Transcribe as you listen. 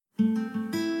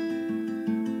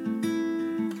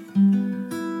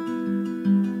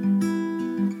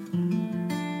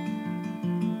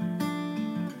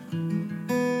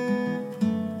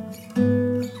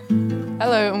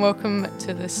Hello and welcome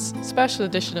to this special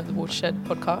edition of the Watershed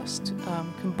podcast,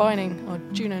 combining our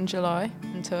June and July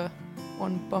into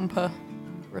one bumper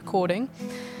recording.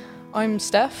 I'm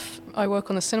Steph. I work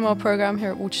on the cinema program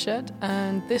here at Watershed,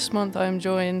 and this month I'm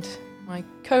joined, my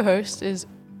co-host is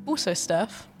also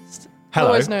Steph. Hello.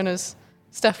 Always known as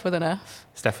Steph with an F.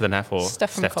 Steph with an F or Steph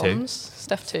from Steph Comms. 2.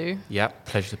 Steph 2. Yeah,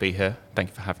 pleasure to be here. Thank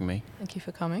you for having me. Thank you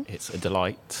for coming. It's a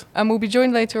delight. And we'll be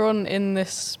joined later on in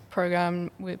this program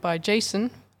by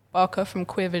Jason Barker from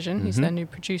Queer Vision. He's their new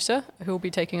producer, who will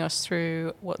be taking us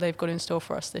through what they've got in store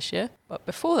for us this year. But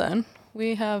before then,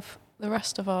 we have the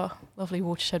rest of our lovely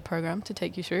Watershed program to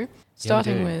take you through,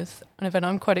 starting with an event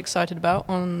I'm quite excited about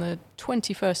on the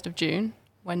 21st of June,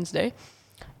 Wednesday.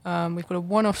 We've got a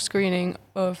one-off screening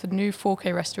of the new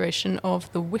 4K restoration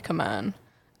of The Wicker Man,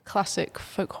 classic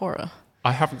folk horror.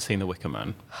 I haven't seen The Wicker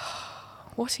Man.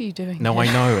 What are you doing? No,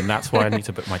 here? I know, and that's why I need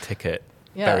to book my ticket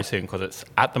Yeah. very soon, because it's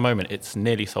at the moment it's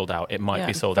nearly sold out. It might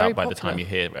be sold very out by the popular. time you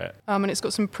hear it. And it's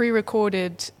got some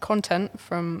pre-recorded content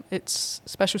from its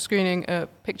special screening at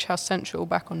Picture House Central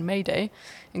back on May Day,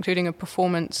 including a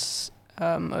performance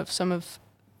of some of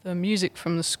the music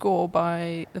from the score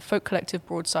by the folk collective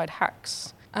Broadside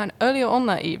Hacks. And earlier on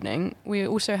that evening, we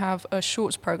also have a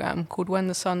shorts program called When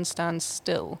the Sun Stands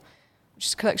Still, which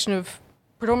is a collection of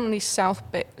predominantly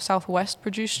southwest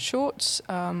produced shorts,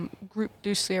 grouped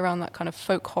loosely around that kind of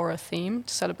folk horror theme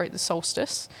to celebrate the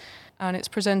solstice. And it's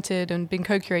presented and been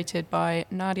co-curated by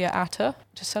Nadia Atta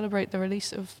to celebrate the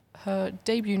release of her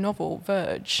debut novel,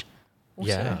 Verge,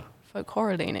 also folk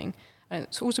horror leaning. And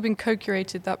it's also been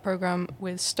co-curated, that program,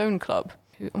 with Stone Club,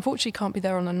 who unfortunately can't be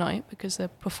there on the night because they're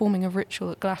performing a ritual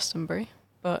at Glastonbury,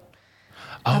 but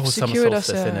have Summer secured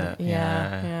solstice, us in it.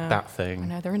 Yeah. That I thing.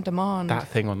 know, they're in demand. That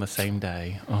thing on the same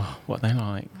day. Oh, what they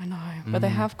like. I know, but they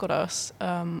have got us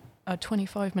a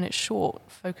 25-minute short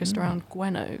focused around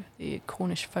Gweno, the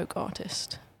Cornish folk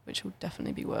artist, which will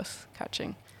definitely be worth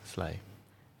catching. Slay.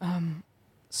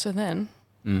 So then,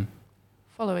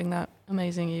 following that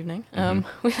amazing evening,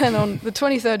 we then on the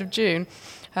 23rd of June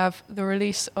have the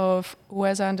release of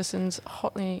Wes Anderson's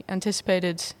hotly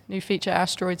anticipated new feature,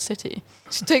 Asteroid City.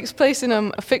 It takes place in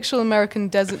a fictional American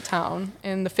desert town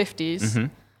in the 50s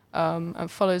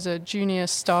and follows a junior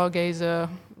stargazer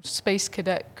space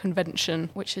cadet convention,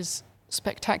 which is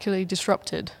spectacularly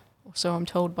disrupted, or so I'm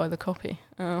told by the copy.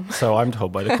 So I'm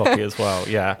told by the copy as well,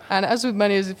 yeah. And as with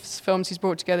many of his films, he's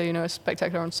brought together, a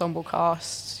spectacular ensemble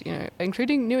cast,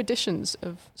 including new additions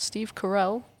of Steve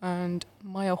Carell and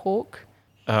Maya Hawke.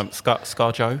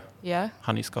 ScarJo. Yeah.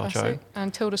 Honey ScarJo.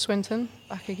 And Tilda Swinton,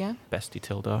 back again. Bestie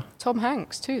Tilda. Tom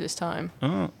Hanks, too, this time.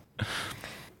 Oh.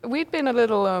 We'd been a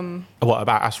little... What,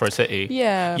 about Asteroid City?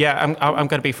 Yeah. Yeah, I'm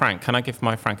going to be frank. Can I give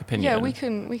my frank opinion? Yeah, we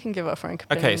can give our frank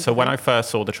opinion. Okay, so when I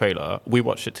first saw the trailer, we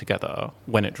watched it together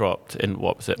when it dropped in,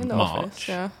 In the March? office,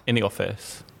 yeah. In the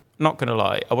office. Not going to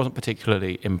lie, I wasn't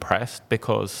particularly impressed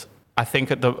because I think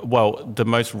the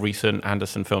most recent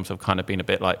Anderson films have kind of been a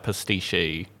bit like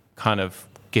pastiche-y, kind of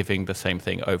giving the same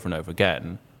thing over and over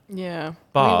again. Yeah.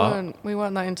 But we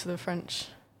weren't that into the French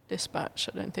Dispatch,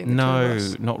 I don't think. No,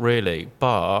 not really.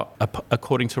 But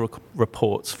according to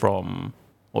reports from,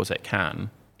 what was it, Cannes?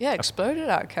 Yeah, exploded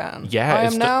at Cannes. Yeah,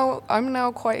 I'm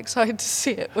now quite excited to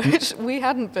see it, which we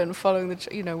hadn't been following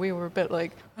we were a bit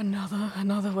like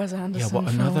another Wes Anderson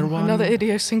another film, one? Another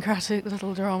idiosyncratic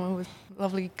little drama with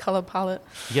lovely colour palette.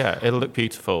 Yeah, it'll look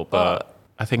beautiful, but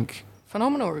I think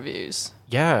phenomenal reviews.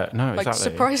 Yeah, no, like, exactly.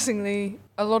 Surprisingly,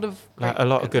 a lot of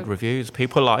good reviews.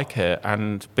 People like it,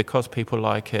 and because people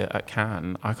like it at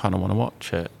Cannes, I kind of want to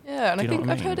watch it. Yeah, and I think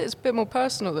I've mean? heard it's a bit more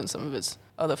personal than some of his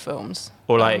other films.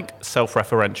 Or like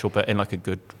self-referential, but in like a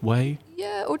good way.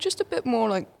 Yeah, or just a bit more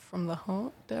like from the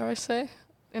heart, dare I say,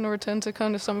 in a return to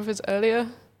kind of some of his earlier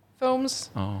films.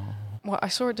 Oh. Well, I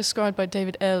saw it described by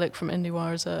David Ehrlich from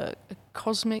IndieWire as a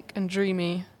cosmic and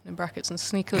dreamy, in brackets, and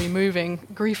sneakily moving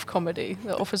grief comedy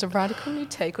that offers a radical new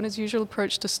take on his usual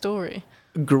approach to story.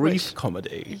 Grief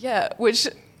comedy? Yeah, which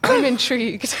I'm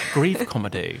intrigued. Grief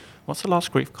comedy? What's the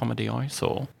last grief comedy I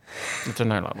saw? I don't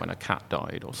know, like when a cat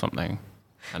died or something.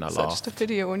 And I Is that laughed. just a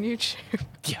video on YouTube?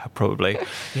 Yeah, probably.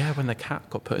 Yeah, when the cat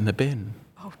got put in the bin.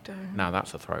 Oh, don't. Now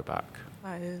that's a throwback.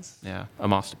 That is. Yeah, a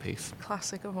masterpiece.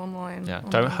 Classic of online. Yeah,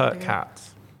 online don't hurt video.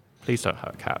 cats. Please don't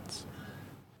hurt cats.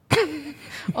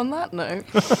 On that note,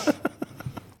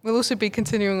 we'll also be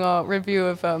continuing our review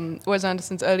of Wes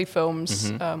Anderson's early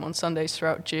films on Sundays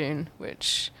throughout June,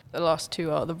 which the last two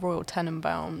are The Royal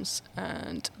Tenenbaums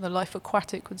and The Life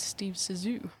Aquatic with Steve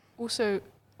Zissou. Also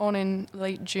on in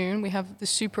late June, we have The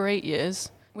Super 8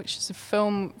 Years, which is a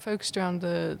film focused around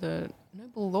the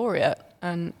Nobel laureate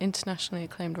and internationally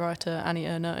acclaimed writer Annie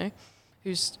Ernaux,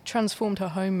 who's transformed her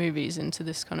home movies into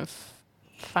this kind of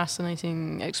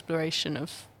fascinating exploration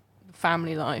of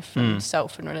family life and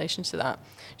self in relation to that.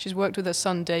 She's worked with her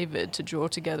son David to draw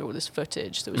together all this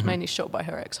footage that was mainly shot by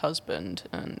her ex-husband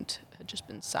and had just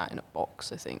been sat in a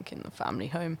box, I think, in the family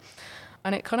home.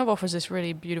 And it kind of offers this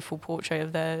really beautiful portrait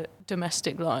of their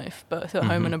domestic life, both at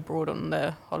home and abroad on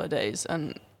their holidays.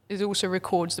 And it also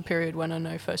records the period when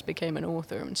Arnaud first became an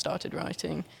author and started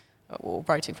writing, or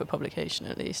writing for publication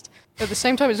at least. At the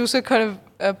same time, it's also kind of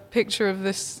a picture of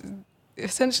this,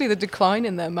 essentially the decline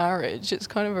in their marriage. It's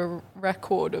kind of a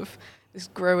record of this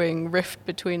growing rift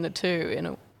between the two in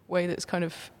a way that's kind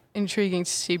of intriguing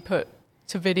to see put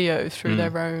to video through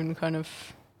their own kind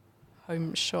of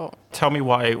home shot. Tell me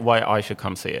why I should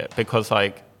come see it, because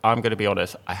like I'm going to be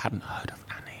honest, I hadn't heard of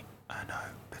Annie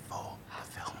Ernaux before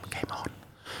the film came on.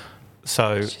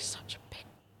 So She's such a big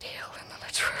deal in the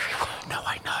literary world. no,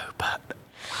 I know, but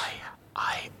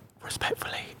I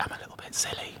respectfully am a little bit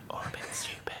silly or a bit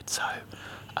stupid. So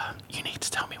you need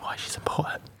to tell me why she's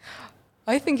important.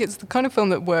 I think it's the kind of film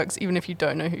that works even if you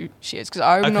don't know who she is, because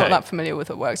I'm not that familiar with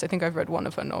her works. I think I've read one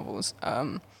of her novels.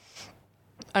 And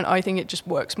I think it just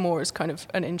works more as kind of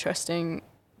an interesting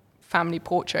family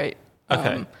portrait.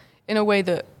 In a way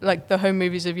that, like the home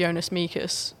movies of Jonas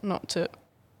Mekas,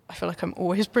 I feel like I'm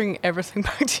always bringing everything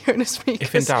back to Jonas Mekas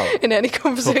If in doubt, in any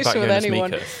conversation with Jonas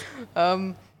anyone.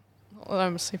 Mekas. Well,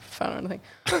 I'm a super fan or anything.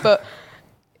 But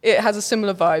it has a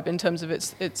similar vibe in terms of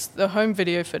it's the home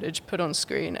video footage put on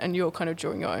screen and you're kind of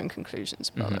drawing your own conclusions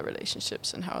about their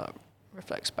relationships and how that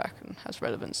reflects back and has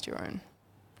relevance to your own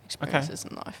experiences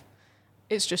in life.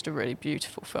 It's just a really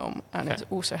beautiful film, and it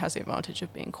also has the advantage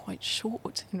of being quite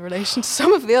short in relation to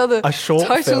some of the other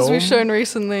titles we've shown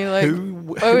recently.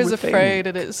 Like, I was afraid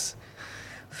it is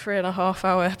 3.5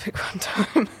 hour epic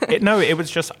runtime. It was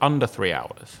just under 3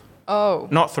 hours. Oh.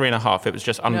 Not 3.5, it was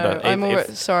just under. No,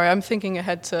 sorry, I'm thinking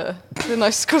ahead to the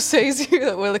nice Scorsese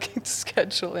that we're looking to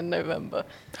schedule in November.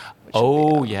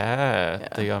 Oh, yeah.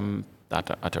 The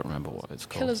I don't remember what it's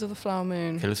called. Killers of the Flower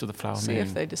Moon. Killers of the Flower Moon. See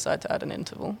if they decide to add an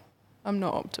interval. I'm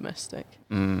not optimistic.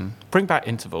 Bring back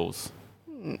intervals.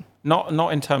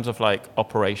 Not in terms of like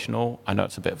operational. I know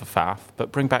it's a bit of a faff,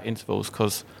 but bring back intervals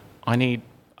because I need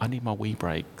my wee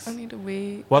breaks. I need a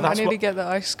wee. Well, I need to get the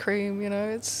ice cream.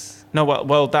 It's. No,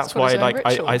 well, that's why like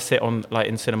ritual. I sit on like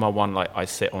in Cinema One, like I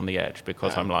sit on the edge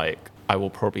because I'm like I will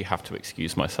probably have to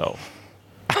excuse myself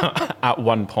at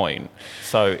one point.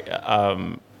 So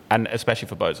and especially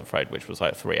for Beau's Afraid, which was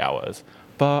like 3 hours.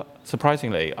 But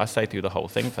surprisingly, I stayed through the whole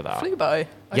thing for that. Flew by.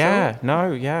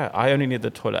 I only needed the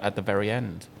toilet at the very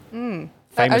end.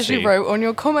 As you wrote on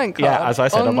your comment card. Yeah, as I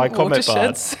said on my comment card.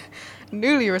 Watershed's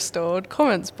newly restored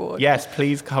comments board. Yes,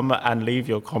 please come and leave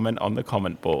your comment on the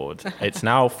comment board. It's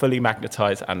now fully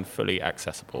magnetized and fully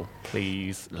accessible.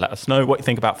 Please let us know what you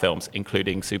think about films,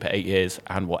 including Super 8 Years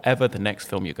and whatever the next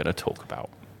film you're going to talk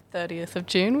about. 30th of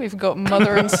June, we've got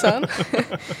Mother and Son.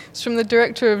 It's from the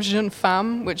director of Jeune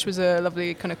Femme, which was a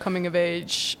lovely kind of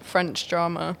coming-of-age French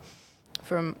drama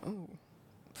from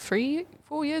 3-4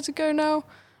 years ago now.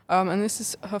 And this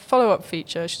is her follow-up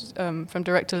feature. She's from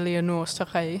director Léonore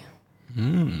Sarrey.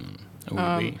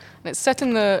 And it's set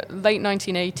in the late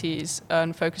 1980s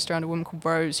and focused around a woman called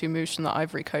Rose who moves from the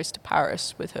Ivory Coast to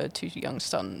Paris with her 2 young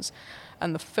sons.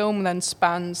 And the film then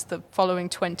spans the following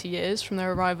 20 years from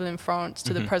their arrival in France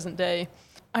to the present day.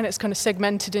 And it's kind of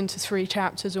segmented into 3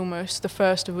 chapters almost, the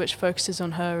first of which focuses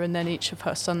on her and then each of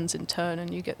her sons in turn.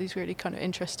 And you get these really kind of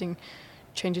interesting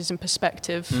changes in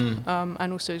perspective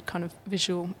and also kind of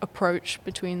visual approach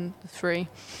between the 3.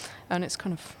 And it's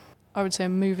kind of, I would say, a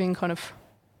moving kind of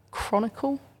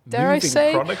chronicle, dare I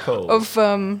say,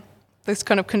 of this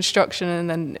kind of construction and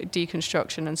then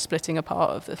deconstruction and splitting apart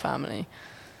of the family.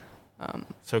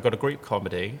 So we've got a Greek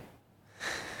comedy.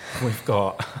 We've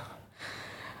got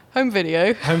home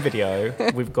video.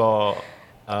 We've got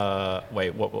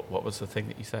what was the thing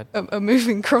that you said? A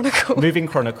moving chronicle. Moving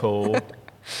chronicle.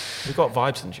 We've got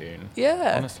vibes in June.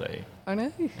 Yeah. Honestly. I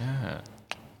know. Yeah.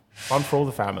 Fun for all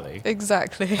the family.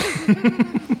 Exactly.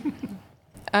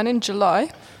 And in July,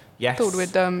 thought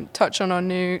we'd touch on our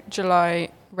new July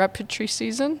repertory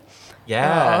season.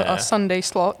 Yeah. Our Sunday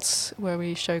slots where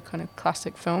we show kind of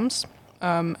classic films.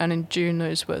 And in June,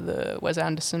 those were the Wes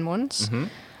Anderson ones.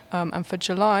 And for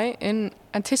July, in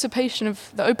anticipation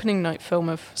of the opening night film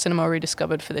of Cinema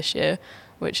Rediscovered for this year,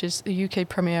 which is the UK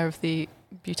premiere of the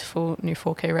beautiful new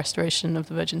 4K restoration of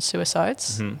The Virgin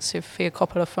Suicides, Sofia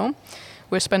Coppola film,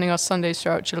 we're spending our Sundays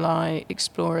throughout July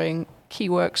exploring key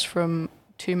works from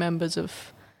 2 members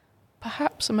of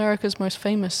perhaps America's most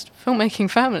famous filmmaking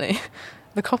family,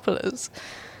 the Coppolas.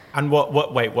 And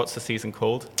what's the season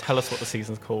called? Tell us what the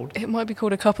season's called. It might be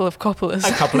called A Couple of Coppolas.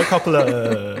 A couple of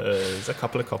coppolas. A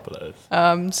couple of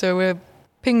coppolas. So we're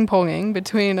ping-ponging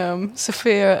between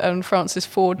Sophia and Francis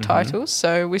Ford titles.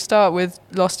 So we start with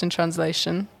Lost in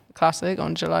Translation, classic,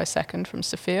 on July 2nd from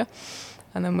Sophia.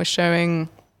 And then we're showing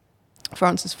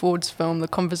Francis Ford's film, The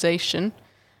Conversation,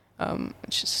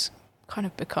 which has kind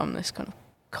of become this kind of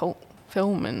cult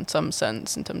film in some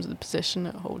sense, in terms of the position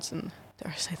it holds in,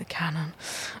 dare I say, the canon.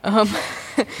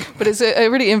 But it's a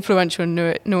really influential and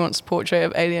nuanced portrait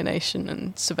of alienation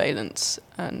and surveillance.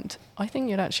 And I think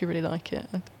you'd actually really like it.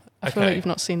 I feel like you've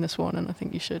not seen this one, and I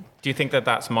think you should. Do you think that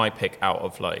that's my pick out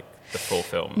of like the 4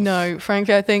 films? No,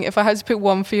 frankly, I think if I had to pick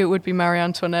one for you, it would be Marie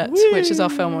Antoinette, which is our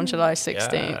film on July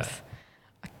 16th. Yeah.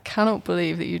 I cannot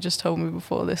believe that you just told me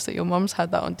before this that your mum's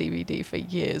had that on DVD for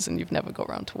years and you've never got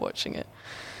around to watching it.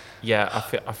 Yeah,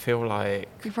 I feel like...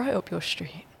 You're right up your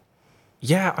street.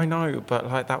 Yeah, I know, but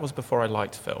like that was before I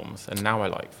liked films, and now I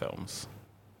like films.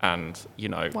 And, you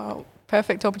know... Wow,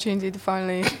 perfect opportunity to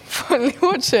finally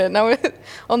watch it. Now we're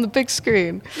on the big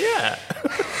screen. Yeah.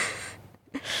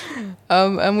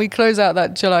 And we close out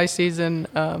that July season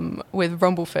with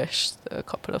Rumblefish, the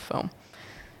Coppola film.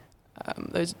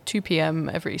 Those 2 p.m.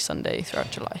 every Sunday throughout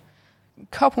July. A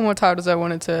couple more titles I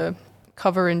wanted to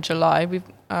cover in July. We've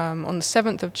on the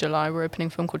 7th of July, we're opening a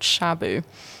film called Shabu,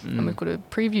 and we've got a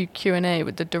preview Q&A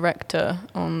with the director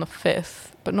on the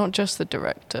 5th, but not just the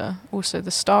director, also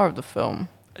the star of the film.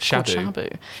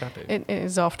 Shabu. It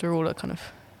is, after all, a kind of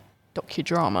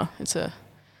docudrama. It's a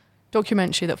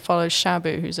documentary that follows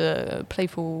Shabu, who's a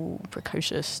playful,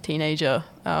 precocious teenager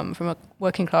from a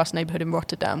working-class neighborhood in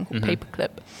Rotterdam called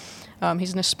Paperclip.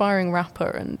 He's an aspiring rapper,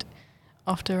 and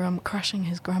after crashing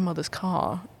his grandmother's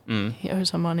car, he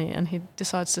owes her money, and he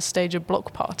decides to stage a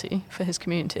block party for his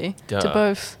community to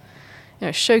both,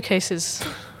 showcase his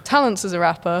talents as a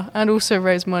rapper and also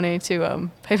raise money to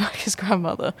pay back his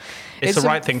grandmother. It's the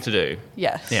right thing to do.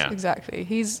 Yes, yeah. Exactly.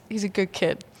 He's a good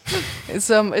kid. It's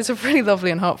a really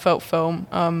lovely and heartfelt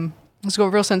film. It's got a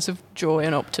real sense of joy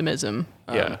and optimism.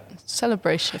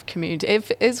 Celebration of community.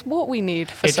 It's what we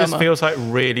need for summer. It just feels like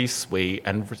really sweet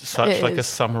and such like a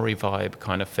summery vibe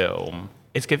kind of film.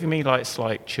 It's giving me like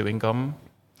slight chewing gum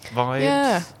vibes.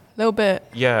 Yeah, a little bit.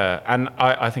 Yeah, and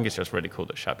I think it's just really cool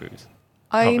that Shabu's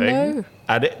I know.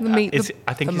 And I think he's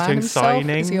doing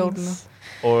signings. Is he old enough?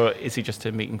 Or is he just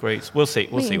doing meet and greets? We'll see.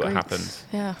 We'll see what happens.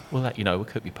 Yeah. We'll let you know. We'll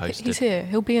keep you posted. He's here.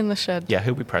 He'll be in the shed. Yeah,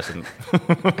 he'll be present.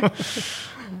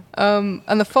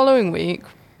 And the following week,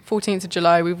 14th of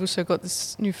July, we've also got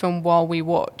this new film, While We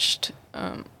Watched,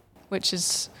 which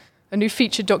is a new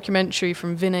feature documentary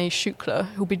from Vinay Shukla,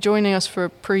 who'll be joining us for a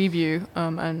preview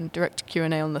and direct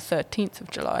Q&A on the 13th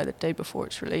of July, the day before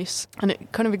its release. And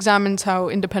it kind of examines how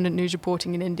independent news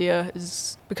reporting in India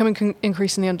is becoming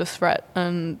increasingly under threat,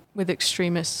 and with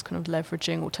extremists kind of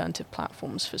leveraging alternative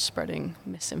platforms for spreading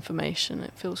misinformation.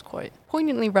 It feels quite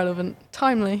poignantly relevant,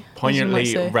 timely.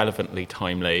 Relevantly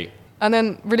timely. And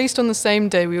then released on the same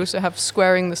day, we also have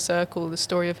Squaring the Circle, the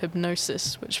story of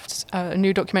hypnosis, which is a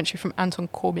new documentary from Anton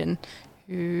Corbijn,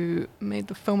 who made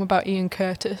the film about Ian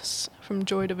Curtis from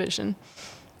Joy Division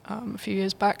a few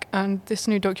years back. And this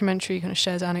new documentary kind of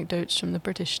shares anecdotes from the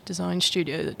British design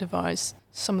studio that devised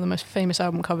some of the most famous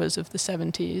album covers of the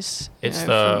 70s. It's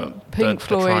from Pink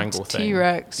Floyd,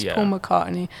 T-Rex, yeah. Paul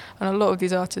McCartney, and a lot of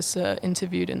these artists are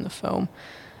interviewed in the film.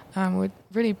 We're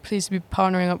really pleased to be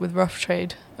partnering up with Rough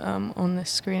Trade on this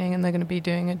screening, and they're going to be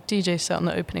doing a DJ set on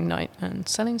the opening night and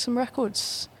selling some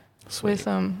records. Sweet. With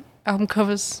album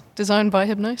covers designed by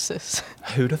Hypnosis.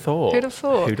 Who'd have thought? Who'd have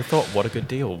thought? Who'd have thought? What a good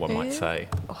deal, one might say.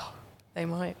 Oh, they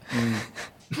might.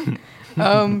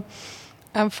 And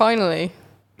finally,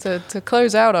 to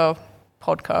close out our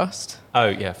podcast. Oh,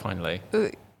 yeah, finally.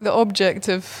 The object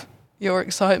of your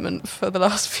excitement for the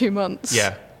last few monts.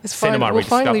 Yeah. Cinema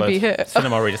Rediscovered. Finally be here.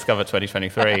 Cinema Rediscovered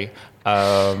 2023.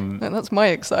 That's my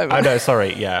excitement. I know,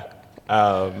 sorry, yeah.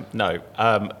 I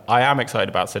am excited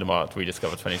about Cinema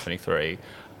Rediscovered 2023,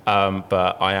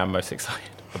 but I am most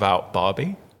excited about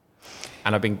Barbie.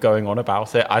 And I've been going on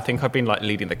about it. I think I've been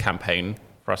leading the campaign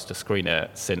for us to screen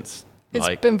it since.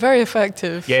 It's been very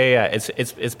effective. Yeah.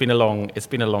 It's been a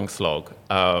long slog.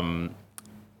 I'm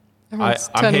here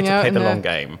to play the long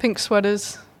game. Pink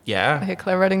sweaters. Yeah. I hear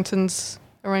Claire Reddington's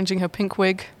arranging her pink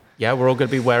wig. Yeah, we're all going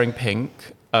to be wearing pink.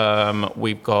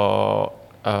 We've got,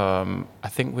 I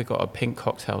think we've got a pink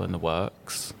cocktail in the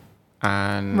works.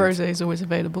 And rosé is always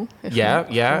available.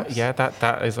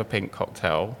 That is a pink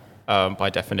cocktail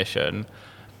by definition.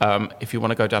 If you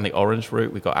want to go down the orange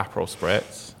route, we've got Aperol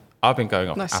Spritz. I've been going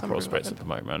off Aperol Spritz at the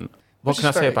moment. What can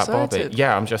I say about Barbie?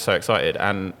 Yeah, I'm just so excited.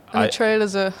 And the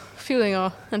trailers are fueling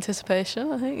our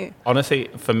anticipation, I think. Honestly,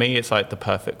 for me, it's like the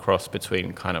perfect cross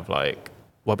between kind of like,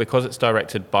 well, because it's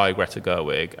directed by Greta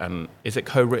Gerwig, and is it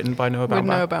co-written by Noah Baumbach? With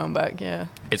Noah Baumbach, yeah.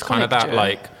 It's kind of that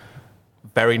like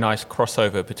very nice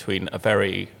crossover between a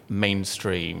very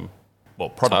mainstream,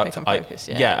 product. Focus,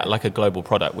 like a global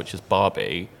product, which is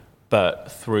Barbie,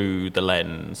 but through the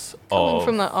lens coming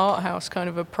from that art house kind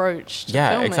of approach to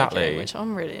filmmaking, exactly, which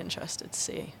I'm really interested to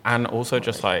see. And also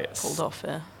just like pulled off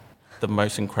here. The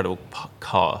most incredible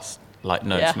cast, like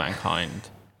known to mankind.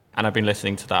 And I've been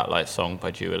listening to that like song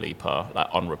by Dua Lipa like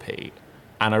on repeat,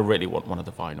 and I really want one of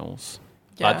the vinyls.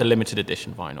 Like the limited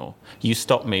edition vinyl. You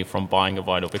stopped me from buying a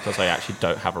vinyl because I actually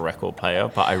don't have a record player,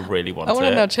 but I really want it. I want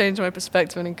to now change my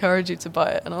perspective and encourage you to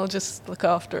buy it, and I'll just look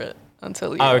after it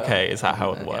until you... is that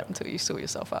how it works? Yeah, until you sort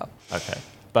yourself out. Okay.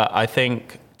 But I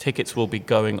think tickets will be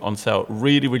going on sale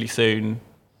really, really soon.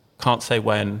 Can't say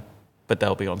when, but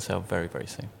they'll be on sale very, very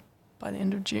soon. By the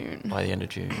end of June.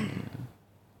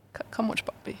 Come watch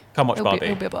Barbie.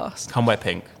 It'll be a blast. Come wear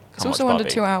pink. It's also under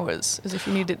 2 hours, as if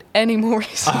you needed any more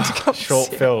reason to come Short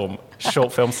film summer.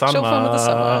 Short film of the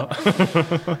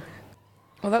summer.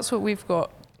 Well, that's what we've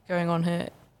got going on here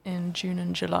in June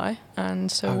and July.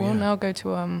 And so we'll now go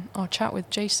to our chat with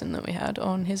Jason that we had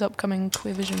on his upcoming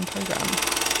Queer Vision programme.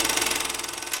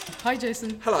 Hi,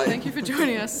 Jason. Hello. Thank you for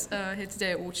joining us here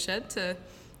today at Watershed to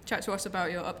chat to us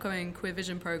about your upcoming Queer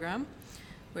Vision programme,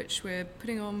 which we're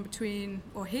putting on between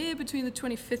the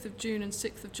 25th of June and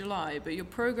 6th of July. But your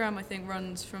programme, I think,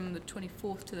 runs from the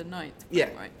 24th to the 9th. Yeah,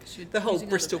 right? The whole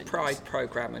Bristol Pride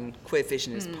programme, and Queer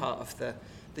Vision is part of the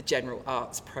general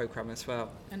arts programme as well.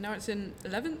 And now it's in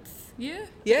 11th year?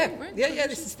 Yeah, right?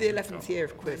 this is the 11th year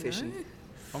of Queer Vision.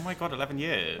 Oh my God, 11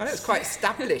 years. I know, it's quite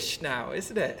established now,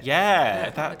 isn't it?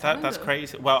 Yeah, that's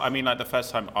crazy. Well, I mean, like the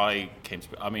first time I came to,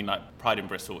 I mean, like Pride in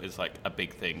Bristol is like a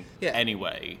big thing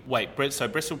anyway. Wait, so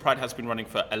Bristol Pride has been running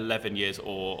for 11 years,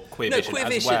 or Queer Vision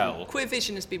as well? Queer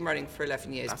Vision has been running for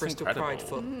 11 years, That's Bristol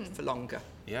incredible. Pride for longer.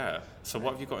 Yeah, so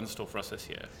what have you got in store for us this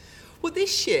year? Well,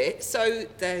 this year, so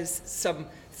there's some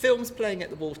films playing at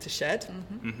the Watershed.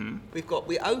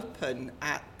 We open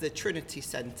at the Trinity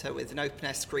Centre with an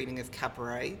open-air screening of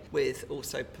Cabaret, with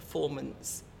also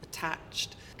performance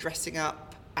attached, dressing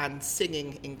up and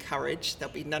singing encouraged.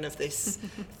 There'll be none of this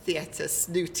theatre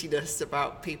snootiness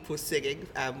about people singing.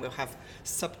 We'll have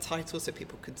subtitles so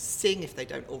people can sing if they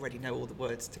don't already know all the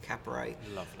words to Cabaret.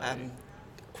 Lovely.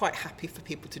 Quite happy for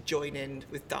people to join in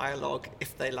with dialogue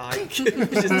if they like,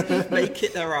 just make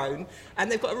it their own. And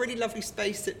they've got a really lovely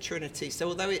space at Trinity. So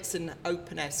although it's an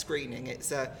open air screening,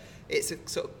 it's a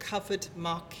sort of covered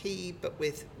marquee, but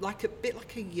with a bit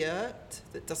like a yurt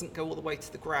that doesn't go all the way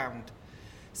to the ground.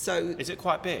 So is it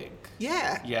quite big?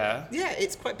 Yeah. Yeah. Yeah,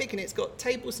 it's quite big, and it's got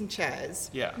tables and chairs.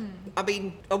 Yeah. I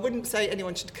mean, I wouldn't say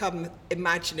anyone should come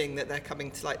imagining that they're coming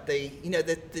to like the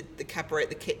Cabaret,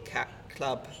 the Kit Kat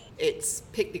Club. It's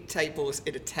picnic tables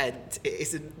in a tent. It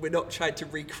isn't. We're not trying to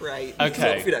recreate.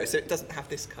 Okay. So it doesn't have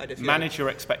this kind of. Manage your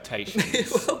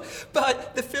expectations. Well,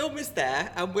 but the film is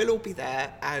there, and we'll all be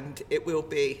there, and it'll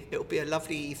be a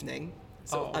lovely evening.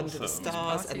 Under the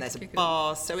stars, and there's a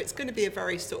bar, so it's going to be a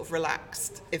very sort of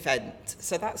relaxed event.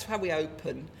 So that's how we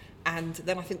open, and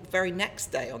then I think the very next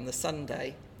day on the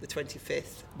Sunday, the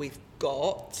 25th, we've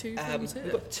got two films.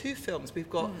 We've got two films. We've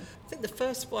got I think the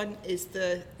first one is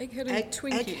the Egghead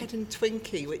and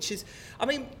Twinkie, which is, I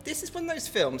mean, this is one of those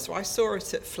films. So I saw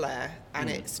it at Flair, and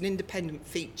it's an independent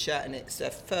feature, and it's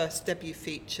a first debut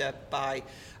feature by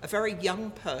a very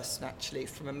young person actually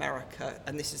from America,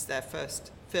 and this is their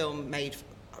first film made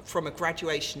from a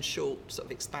graduation short, sort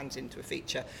of expands into a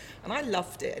feature. And I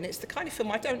loved it, and it's the kind of film,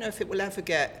 I don't know if it will ever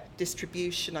get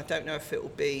distribution, I don't know if it will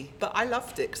be, but I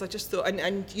loved it because I just thought,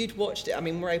 and you'd watched it, I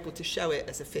mean, we're able to show it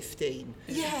as a 15.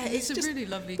 Yeah, it's a really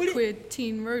lovely queer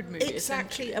teen road movie.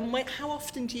 Exactly, and how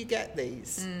often do you get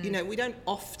these? You know, we don't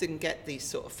often get these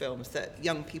sort of films that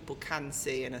young people can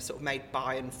see and are sort of made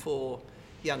by and for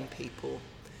young people.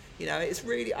 You know, it's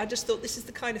really, I just thought this is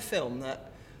the kind of film that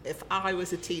if I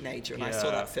was a teenager and I saw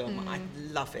that film, I'd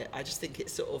love it. I just think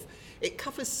it's sort of, it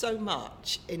covers so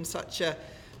much in such a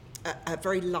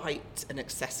very light and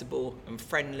accessible and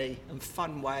friendly and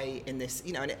fun way in this,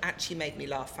 you know, and it actually made me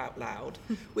laugh out loud,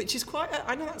 which is quite,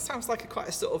 I know that sounds like quite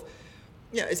a sort of,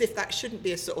 you know, as if that shouldn't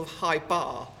be a sort of high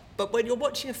bar, but when you're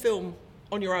watching a film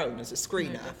on your own as a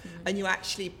screener, and you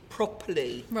actually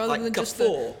properly, rather than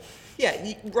guffaw,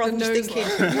 rather than just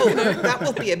thinking, that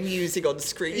will be amusing on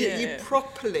screen. You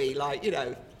properly, like, you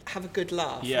know, have a good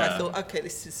laugh. Yeah. And I thought, okay,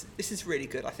 this is really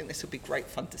good. I think this will be great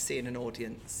fun to see in an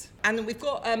audience. And then we've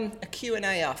got a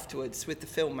Q&A afterwards with the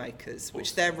filmmakers,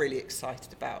 which they're really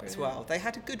excited about as well. They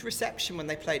had a good reception when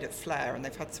they played at Flair, and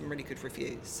they've had some really good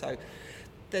reviews. So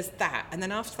there's that. And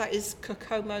then after that is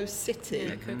Kokomo City.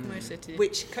 Yeah, Kokomo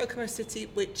City.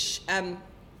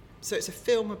 So it's a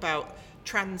film about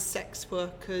trans sex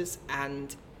workers,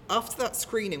 and after that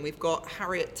screening we've got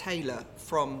Harriet Taylor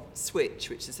from Switch,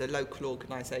 which is a local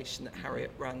organisation that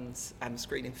Harriet runs,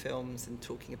 screening films and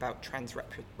talking about trans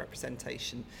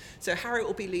representation. So Harriet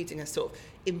will be leading a sort of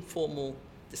informal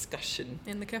discussion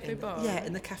in the cafe bar. Yeah,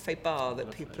 in the cafe bar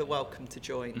that people are welcome to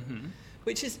join,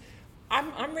 which is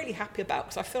I'm really happy about,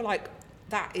 because I feel like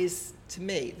that is, to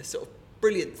me, the sort of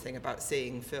brilliant thing about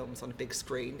seeing films on a big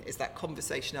screen is that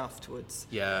conversation afterwards.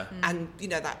 Yeah. And you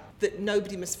know that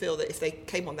nobody must feel that if they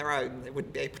came on their own they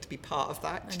wouldn't be able to be part of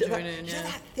that. Do you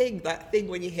know that thing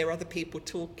when you hear other people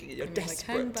talking and you're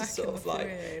desperate to sort of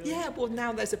well,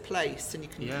 now there's a place and you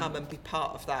can come and be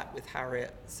part of that with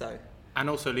Harriet. So. And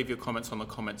also leave your comments on the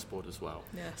comments board as well.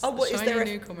 Yes. Oh, what is there? A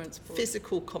new comments board.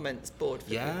 Physical comments board?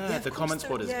 Yeah, the comments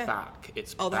board is back.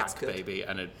 It's back, that's good. Baby,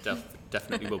 and it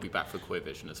definitely will be back for Queer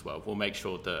Vision as well. We'll make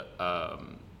sure that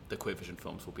the Queer Vision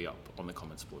films will be up on the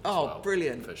comments board as well. Oh,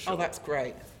 brilliant. For sure. Oh, that's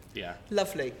great. Yeah.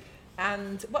 Lovely.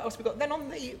 And what else we got? Then on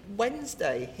the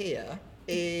Wednesday here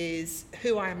is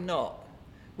Who I Am Not,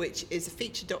 which is a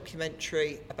feature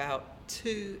documentary about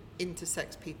 2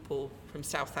 intersex people from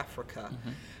South Africa.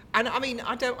 And I mean,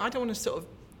 I don't want to sort of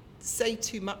say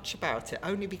too much about it,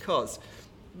 only because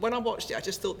when I watched it, I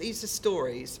just thought these are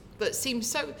stories that seem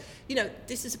so,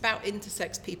 this is about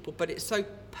intersex people, but it's so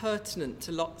pertinent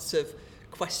to lots of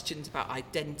questions about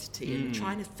identity and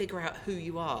trying to figure out who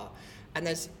you are. And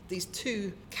there's these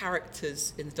 2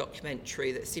 characters in the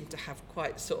documentary that seem to have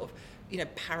quite sort of,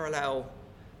 parallel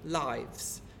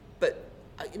lives, but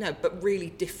really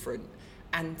different.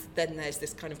 And then there's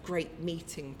this kind of great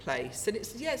meeting place, and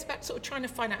it's about sort of trying to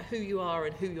find out who you are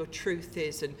and who your truth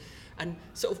is, and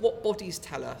sort of what bodies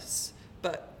tell us,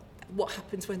 but what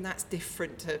happens when that's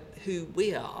different to who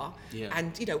we are.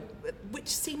 And which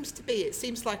it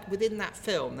seems like within that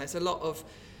film there's a lot of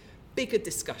bigger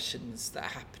discussions that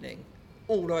are happening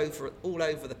all over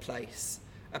the place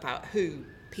about who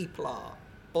people are,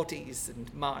 bodies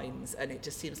and minds, and it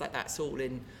just seems like that's all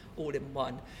in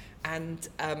one. And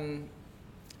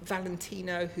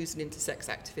Valentino, who's an intersex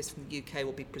activist from the UK,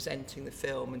 will be presenting the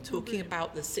film and talking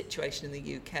about the situation in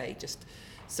the UK, just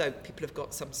so people have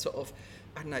got some sort of,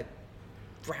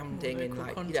 grounding in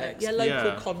context.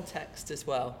 Local context as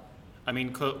well. I mean,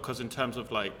 because in terms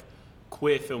of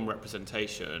queer film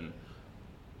representation,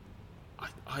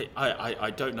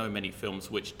 I don't know many films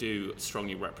which do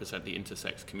strongly represent the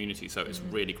intersex community, so it's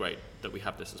really great that we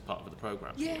have this as part of the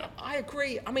programme. Yeah, I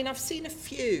agree. I mean, I've seen a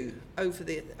few over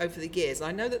the years.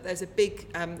 I know that there's a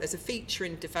big there's a feature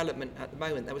in development at the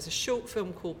moment. There was a short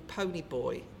film called Pony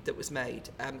Boy that was made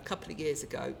a couple of years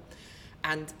ago,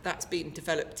 and that's been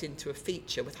developed into a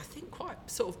feature with, I think, quite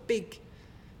sort of big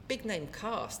name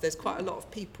cast. There's quite a lot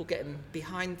of people getting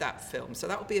behind that film, so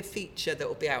that will be a feature that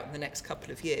will be out in the next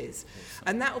couple of years. Awesome.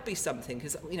 And that will be something,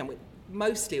 because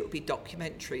mostly it will be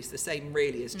documentaries, the same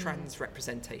really as trans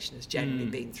representation has generally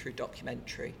been through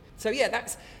documentary. So yeah,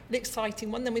 that's an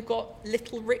exciting one. Then we've got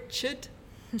Little Richard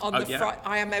on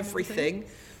I Am Everything,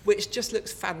 which just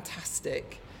looks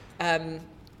fantastic. I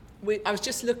was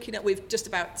just looking at, we're just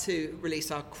about to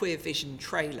release our Queer Vision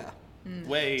trailer.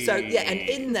 So and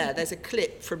in there's a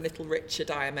clip from Little Richard,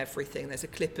 I Am Everything. There's a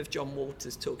clip of John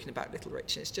Waters talking about Little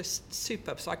Richard. It's just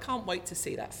superb. So I can't wait to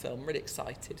see that film. Really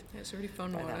excited. Yeah, it's a really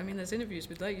fun one. I mean, there's interviews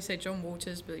with, like you say, John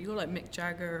Waters, but you got like Mick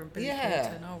Jagger and Billy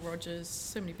Porter and Al Rogers.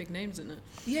 So many big names in it.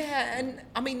 Yeah, and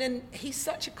I mean, and he's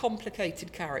such a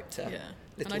complicated character. Yeah.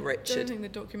 Little Richard. I don't think the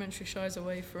documentary shies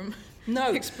away from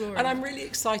exploring. And I'm really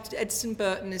excited. Edson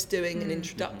Burton is doing an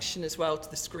introduction as well to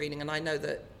the screening, and I know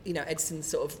that Edson's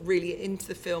sort of really into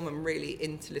the film and really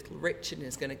into Little Richard, and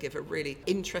is going to give a really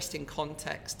interesting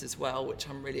context as well, which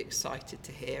I'm really excited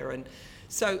to hear. And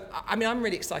so, I mean, I'm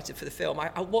really excited for the film.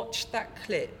 I watched that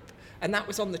clip, and that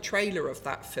was on the trailer of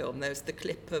that film. There's the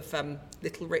clip of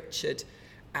Little Richard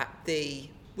at the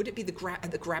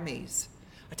Grammys.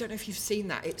 I don't know if you've seen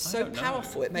that. It's so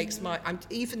powerful. It makes I'm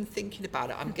even thinking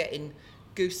about it, I'm getting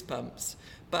goosebumps.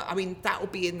 But I mean, that will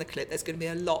be in the clip. There's going to be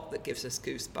a lot that gives us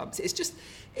goosebumps. It's just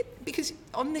because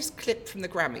on this clip from the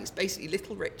Grammys, basically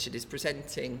Little Richard is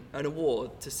presenting an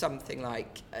award to something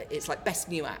like, it's like Best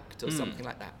New Act or something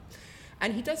like that.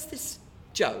 And he does this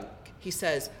joke, he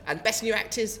says, and best new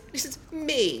actors, he says,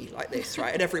 me, like this,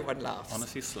 right? And everyone laughs.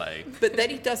 Honestly, slay. But then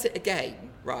he does it again,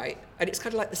 right? And it's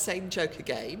kind of like the same joke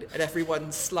again, and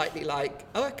everyone's slightly like,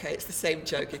 oh, okay, it's the same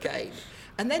joke again.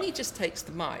 And then he just takes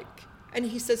the mic, and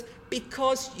he says,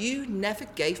 because you never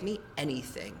gave me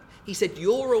anything. He said,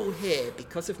 you're all here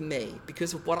because of me,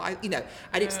 because of what I,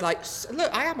 and it's like, look,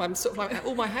 I'm sort of like,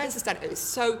 all my hairs are standing. It's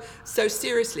so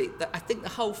seriously that I think the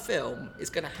whole film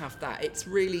is going to have that. It's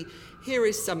really, here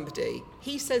is somebody,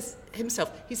 he says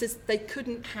himself, they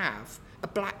couldn't have a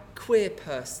black queer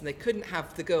person, they couldn't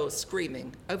have the girls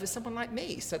screaming over someone like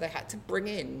me, so they had to bring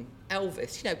in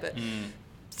Elvis,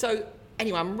 So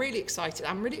anyway, I'm really excited.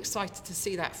 I'm really excited to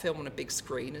see that film on a big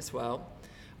screen as well.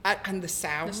 And the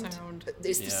sound.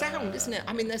 It's the sound, isn't it?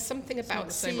 I mean, there's something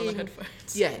about seeing... on the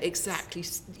headphones. Yeah, exactly.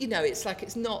 It's like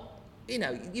it's not...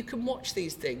 you can watch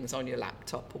these things on your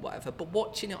laptop or whatever, but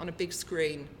watching it on a big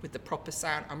screen with the proper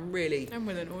sound, I'm really... And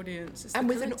with an audience. And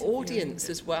with an audience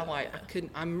as well.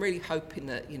 I'm really hoping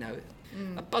that,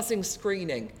 a buzzing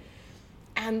screening.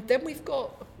 And then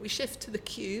we shift to the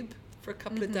Cube for a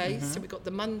couple of days. So we've got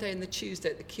the Monday and the Tuesday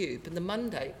at the Cube. And the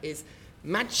Monday is...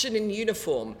 Madchen in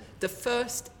Uniform, the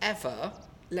first ever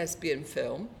lesbian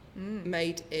film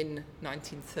made in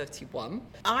 1931.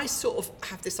 I sort of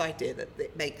have this idea that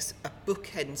it makes a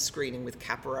bookend screening with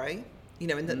Cabaret,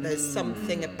 and that there's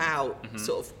something about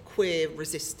sort of queer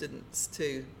resistance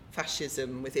to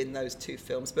fascism within those two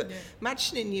films. But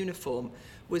Madchen in Uniform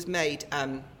was made,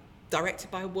 directed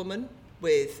by a woman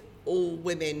with all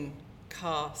women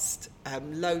cast,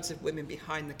 loads of women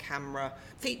behind the camera,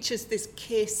 features this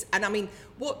kiss, and I mean,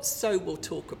 what So will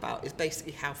talk about is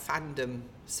basically how fandom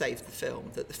saved the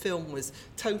film, that the film was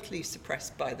totally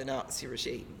suppressed by the Nazi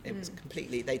regime. It was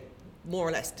completely, they more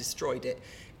or less destroyed it,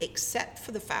 except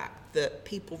for the fact that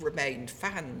people remained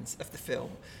fans of the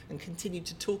film and continued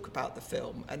to talk about the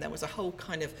film, and there was a whole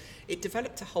it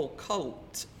developed a whole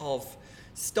cult of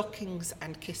stockings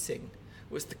and kissing.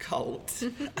 Was the cult.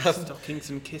 Stockings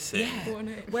and kissing.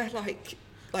 Yeah, where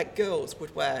like girls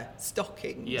would wear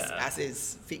stockings, as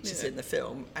is features in the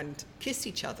film, and kiss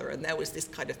each other, and there was this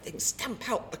kind of thing, stamp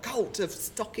out the cult of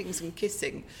stockings and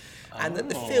kissing, and that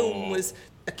the film was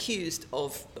accused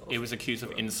of... It was accused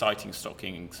of inciting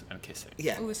stockings and kissing.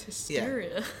 Yeah. All this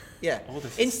hysteria. Yeah. All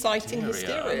this inciting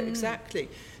hysteria, exactly.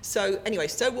 So anyway,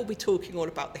 we'll be talking all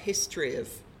about the history of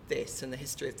this and the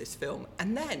history of this film,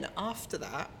 and then after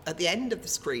that, at the end of the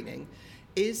screening,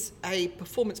 is a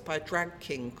performance by a drag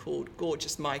king called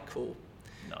Gorgeous Michael,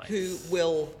 who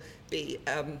will be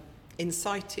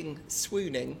inciting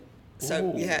swooning.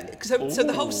 So so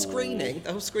the whole screening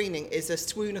is a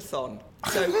swoonathon.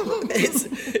 So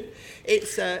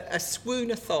it's a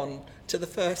swoonathon to the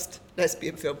first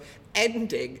lesbian film,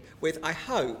 ending with, I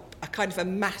hope, a kind of a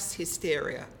mass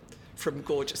hysteria from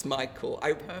Gorgeous Michael.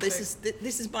 This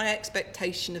is my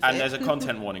expectation of it. And there's a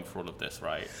content warning for all of this,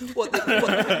 right?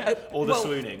 All the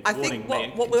swooning. I think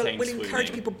what we'll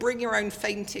encourage people, bring your own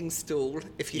fainting stool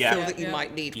if you feel that you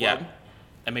might need one.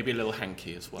 And maybe a little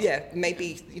hanky as well. Yeah,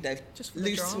 maybe, just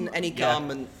loosen any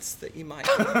garments that you might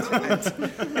need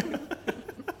to.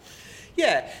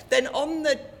 Then on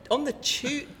the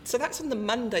so that's on the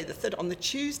Monday, the 3rd. On the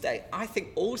Tuesday, I think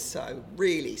also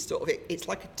really sort of it's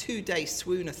like a 2-day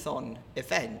swoonathon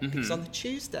event, because on the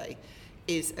Tuesday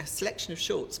is a selection of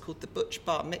shorts called the Butch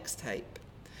Bar Mixtape,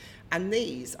 and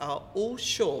these are all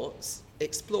shorts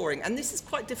exploring, and this is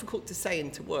quite difficult to say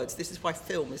into words. This is why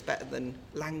film is better than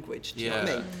language. Do you know what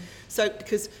I mean? So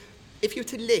because if you were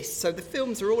to list, so the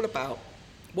films are all about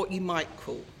what you might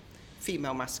call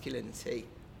female masculinity,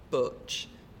 butch,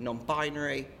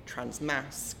 non-binary,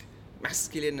 transmasc,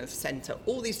 masculine of centre,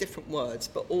 all these different words,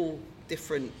 but all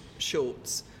different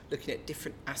shorts looking at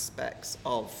different aspects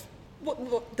of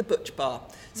what the Butch Bar.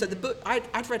 So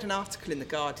I'd read an article in The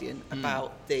Guardian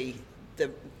about the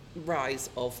rise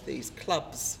of these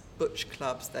clubs, butch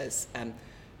clubs. There's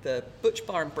the Butch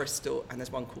Bar in Bristol, and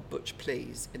there's one called Butch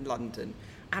Please in London.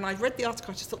 And I read the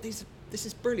article, I just thought this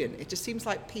is brilliant. It just seems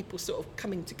like people sort of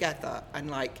coming together and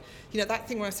that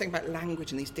thing where I was saying about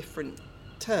language and these different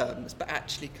terms, but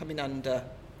actually coming under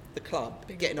the club,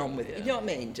 getting on with it. You know what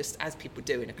I mean? Just as people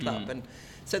do in a club. And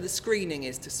so the screening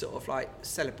is to sort of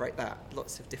celebrate that.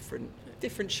 Lots of different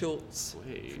shorts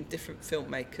from different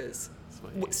filmmakers.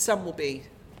 Some will be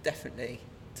definitely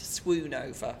to swoon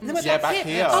over. And then we're back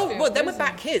here. Then we're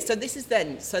back here. So this is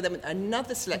then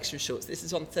another selection of shorts. This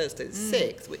is on Thursday the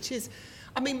 6th, which is,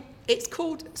 it's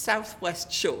called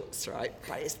Southwest Shorts, right?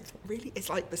 It's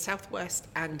like the Southwest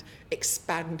and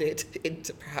expanded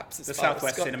into perhaps the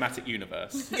Southwest cinematic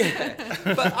universe. Yeah,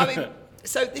 but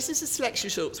So this is a selection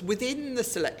of shorts. Within the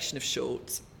selection of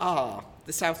shorts are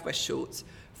the Southwest shorts,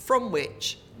 from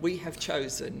which we have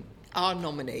chosen our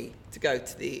nominee to go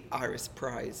to the Iris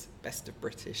Prize Best of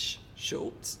British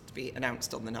Shorts to be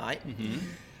announced on the night,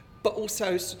 but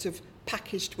also sort of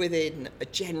packaged within a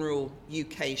general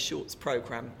UK shorts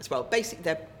programme as well. Basically,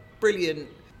 they're brilliant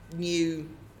new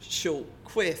short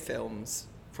queer films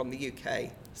from the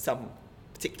UK, some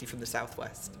particularly from the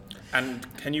Southwest. And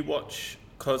can you watch?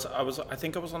 Because I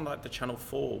think I was on like the Channel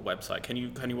 4 website. Can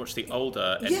you watch the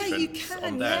older entrants Yeah, you can.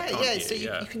 on there? Yeah. So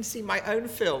you can see my own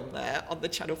film there on the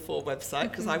Channel 4 website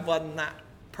because I won that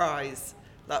prize.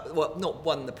 Well, not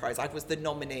won the prize. I was the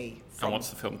nominee. And what's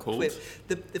the film called?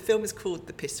 The film is called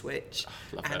The Piss Witch,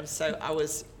 Love it. so I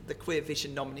was the Queer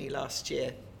Vision nominee last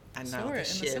year, and now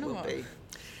this year will be.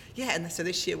 Yeah, and so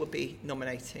this year we'll be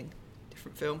nominating a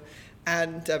different film.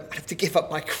 And I have to give up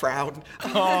my crown.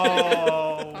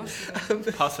 Oh,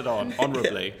 pass it on,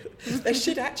 honourably. Yeah. There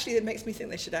should actually, it makes me think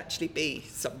there should actually be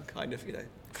some kind of,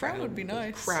 crown would be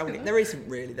nice. Crowning. There isn't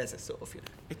really, there's a sort of,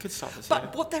 It could start this But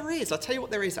year. what there is, I'll tell you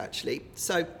what there is actually.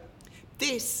 So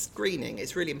this screening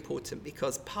is really important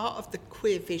because part of the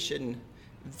Queer Vision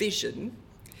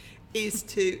is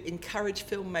to encourage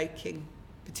filmmaking,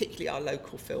 particularly our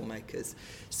local filmmakers.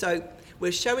 So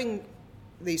we're showing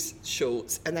these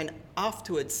shorts, and then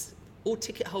afterwards all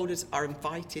ticket holders are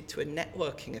invited to a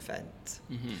networking event,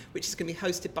 which is going to be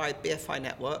hosted by BFI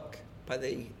Network, by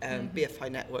the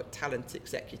BFI Network talent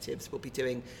executives. Will be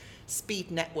doing speed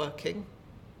networking,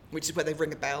 which is where they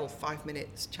ring a bell, 5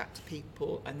 minutes, chat to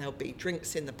people, and there'll be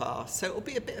drinks in the bar. So it'll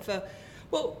be a bit of a,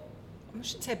 well, I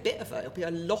shouldn't say a bit of a, it'll be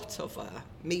a lot of a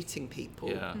meeting people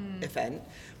event,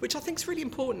 which I think is really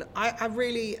important. I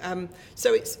really,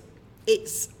 so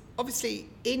it's obviously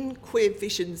in Queer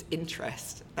Vision's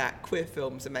interest that queer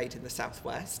films are made in the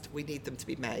Southwest. We need them to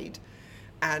be made.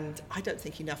 And I don't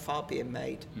think enough are being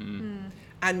made.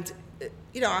 And,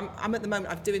 I'm at the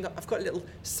moment, I've got a little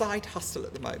side hustle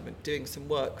at the moment, doing some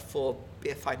work for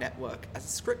BFI Network as a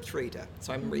script reader.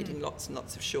 So I'm reading lots and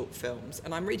lots of short films,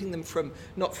 and I'm reading them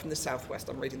not from the Southwest,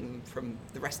 I'm reading them from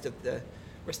the rest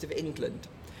of England.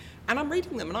 And I'm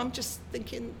reading them and I'm just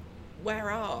thinking,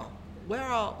 where are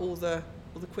all the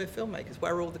queer filmmakers?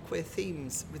 Where are all the queer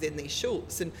themes within these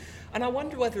shorts? And I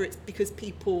wonder whether it's because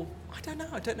people, I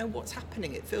don't know what's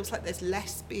happening. It feels like there's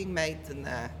less being made than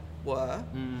there were.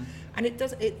 And it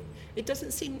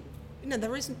doesn't seem,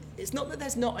 there isn't, it's not that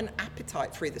there's not an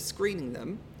appetite for either screening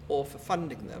them or for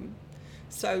funding them.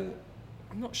 So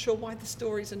I'm not sure why the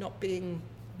stories are not being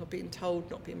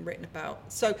told, not being written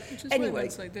about. So Which is anyway, why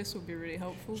events like this will be really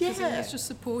helpful. Because Yeah. it's just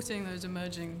supporting those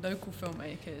emerging local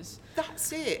filmmakers.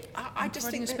 that's it. I just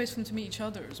providing think a space for them to meet each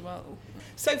other as well.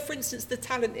 So, for instance, the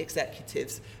talent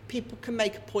executives, people can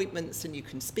make appointments and you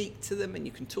can speak to them and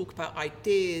you can talk about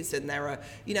ideas, and there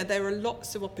are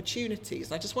lots of opportunities.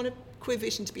 And I just want Queer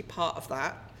Vision to be part of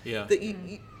that. Yeah.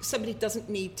 That somebody doesn't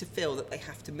need to feel that they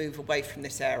have to move away from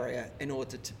this area in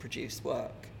order to produce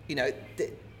work.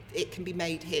 It can be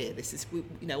made here. This is,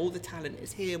 all the talent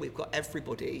is here. We've got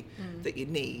everybody that you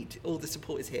need. All the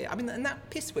support is here. I mean, and that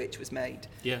Piss Witch was made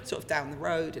sort of down the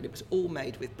road, and it was all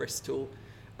made with Bristol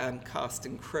cast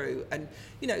and crew. And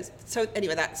so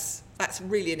anyway, that's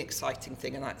really an exciting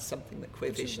thing, and that's something that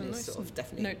Queer Vision is sort of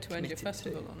definitely note to end your committed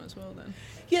festival to. on as well. Then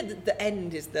Yeah, the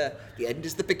end is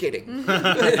the beginning.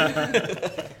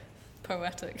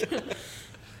 poetic.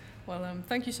 Well,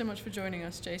 thank you so much for joining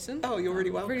us, Jason. Oh, you're really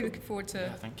welcome. Really looking forward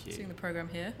to thank you. seeing the programme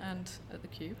here and at the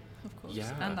Cube, of course,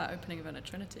 Yeah. and that opening event at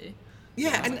Trinity.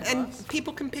 Yeah, and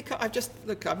people can pick up.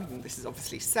 This is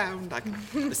obviously sound,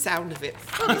 the sound of it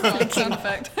Sound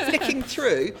effect. flicking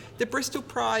through the Bristol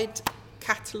Pride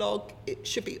catalogue. It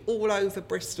should be all over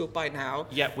Bristol by now.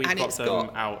 Yeah, we've and got it's them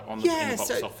out in the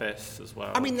box office as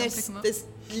well. I mean, pick there's 'em up.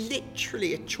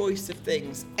 literally a choice of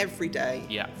things every day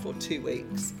for 2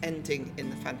 weeks, ending in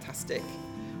the fantastic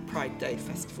Pride Day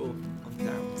Festival of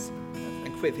Downs.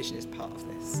 And Queer Vision is part of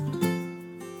this.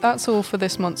 That's all for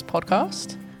this month's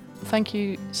podcast. Thank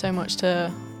you so much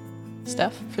to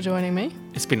Steph for joining me.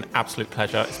 It's been an absolute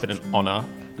pleasure. It's been an honour,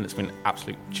 and it's been an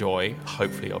absolute joy.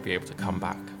 Hopefully I'll be able to come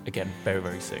back again very,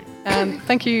 very soon. And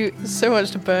thank you so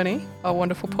much to Bernie, our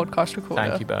wonderful podcast recorder.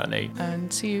 Thank you, Bernie.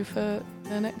 And see you for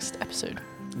the next episode.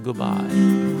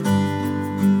 Goodbye.